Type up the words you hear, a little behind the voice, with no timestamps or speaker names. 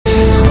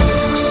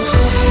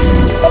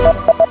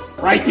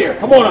Right there.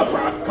 Come on up,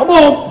 Brock. Come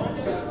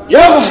on.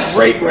 Yeah.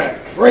 Great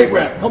rep. Great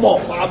rep. Come on.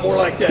 5 more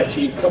like that,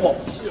 Chief. Come on.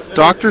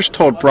 Doctors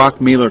told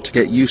Brock Mealer to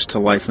get used to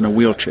life in a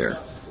wheelchair.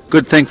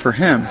 Good thing for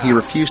him, he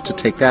refused to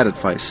take that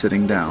advice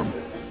sitting down.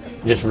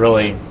 Just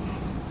really,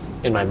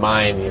 in my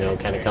mind,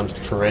 kind of comes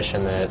to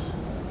fruition that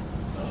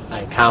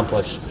I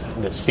accomplished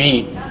this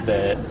feat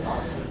that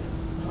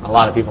a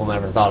lot of people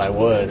never thought I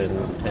would,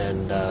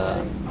 and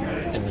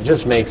it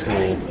just makes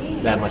me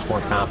that much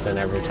more confident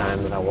every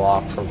time that I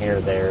walk from here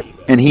to there.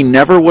 And he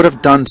never would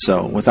have done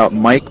so without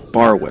Mike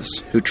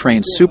Barwis, who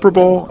trained Super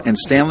Bowl and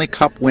Stanley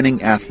Cup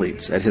winning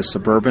athletes at his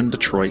suburban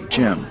Detroit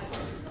gym.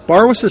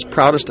 Barwis's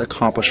proudest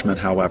accomplishment,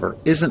 however,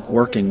 isn't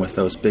working with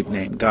those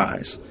big-name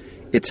guys.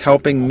 It's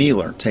helping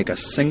Mealer take a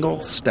single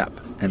step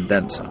and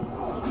then some.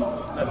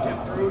 Left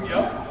him through,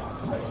 yep.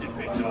 That's it,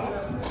 big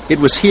dog. It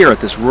was here at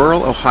this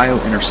rural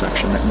Ohio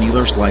intersection that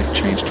Mealer's life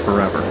changed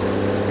forever.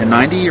 A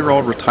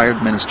 90-year-old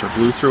retired minister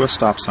blew through a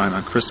stop sign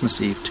on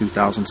Christmas Eve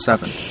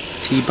 2007,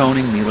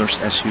 T-boning Mealer's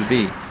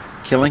SUV,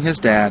 killing his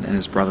dad and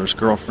his brother's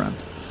girlfriend.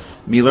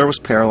 Mealer was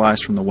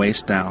paralyzed from the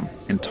waist down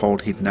and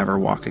told he'd never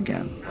walk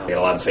again. I got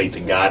a lot of faith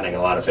in God, and I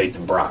got a lot of faith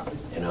in Brock,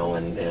 and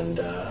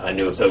I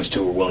knew if those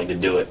two were willing to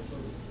do it,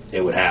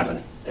 it would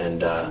happen. And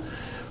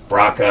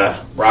Brock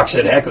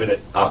said, heck with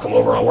it, I'll come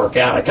over and I'll work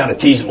out. I kind of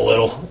teased him a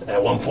little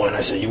at one point.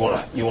 I said, you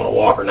want to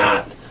walk or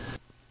not?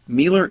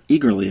 Mealer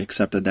eagerly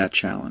accepted that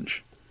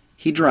challenge.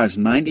 He drives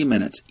 90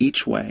 minutes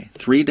each way,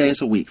 3 days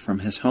a week from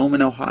his home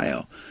in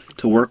Ohio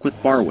to work with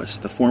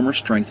Barwis, the former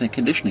strength and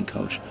conditioning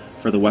coach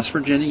for the West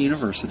Virginia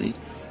University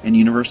and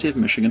University of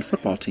Michigan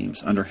football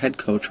teams under head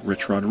coach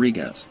Rich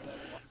Rodriguez.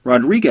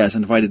 Rodriguez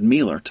invited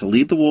Mealer to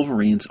lead the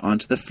Wolverines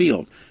onto the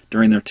field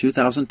during their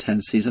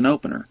 2010 season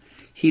opener.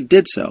 He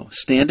did so,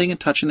 standing and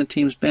touching the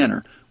team's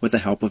banner with the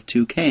help of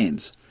 2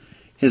 canes.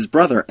 His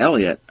brother,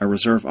 Elliot, a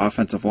reserve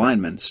offensive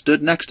lineman,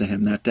 stood next to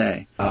him that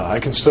day.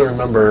 I can still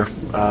remember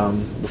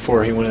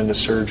before he went into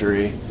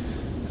surgery,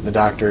 the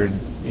doctor,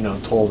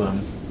 told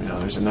him,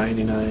 there's a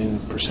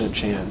 99%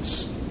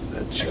 chance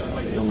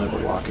that you'll never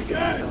walk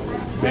again.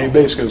 He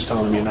basically was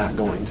telling him you're not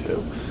going to.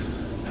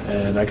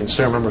 And I can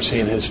still remember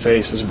seeing his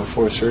face as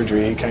before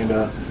surgery. He kind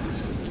of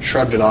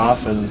shrugged it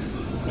off and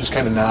just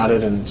kind of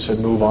nodded and said,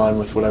 move on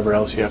with whatever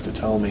else you have to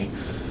tell me.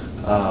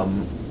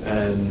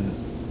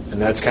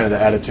 And that's kind of the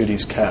attitude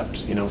he's kept,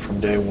 from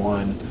day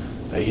one,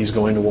 that he's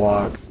going to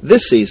walk.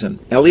 This season,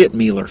 Elliot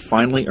Mealer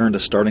finally earned a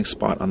starting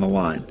spot on the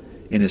line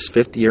in his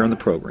 5th year in the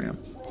program,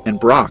 and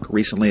Brock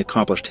recently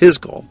accomplished his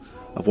goal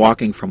of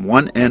walking from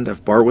one end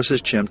of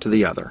Barwis's gym to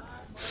the other,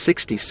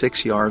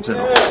 66 yards in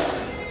all.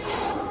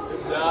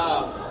 Good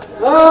job.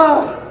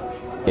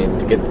 And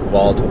to get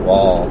wall to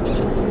wall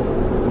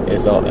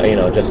is,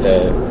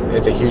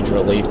 it's a huge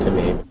relief to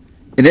me.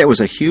 And it was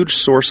a huge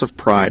source of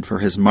pride for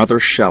his mother,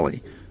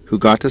 Shelley, who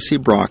got to see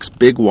Brock's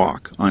big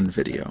walk on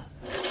video.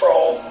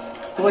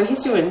 Boy,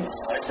 he's doing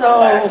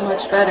so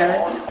much better.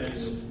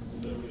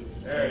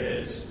 There it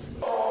is.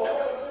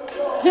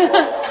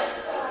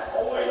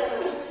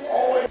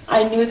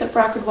 I knew that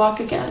Brock would walk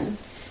again.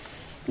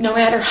 No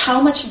matter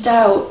how much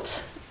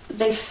doubt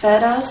they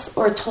fed us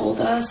or told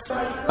us.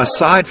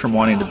 Aside from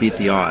wanting to beat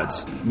the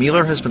odds,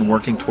 Mealer has been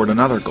working toward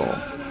another goal.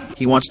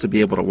 He wants to be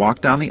able to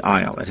walk down the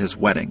aisle at his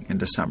wedding in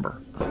December.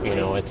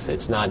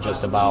 It's not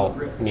just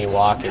about me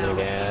walking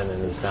again,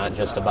 and it's not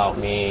just about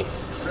me,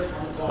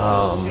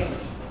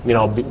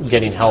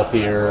 getting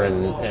healthier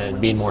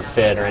and being more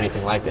fit or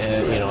anything like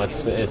that.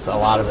 It's a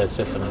lot of it's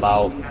just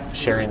about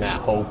sharing that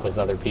hope with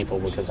other people,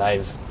 because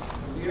I've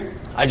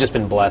just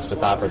been blessed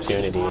with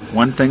opportunity.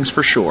 One thing's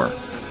for sure,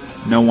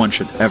 no one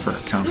should ever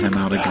count him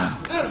out again.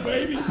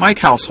 Mike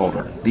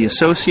Householder, The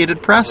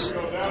Associated Press,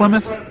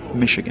 Plymouth,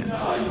 Michigan.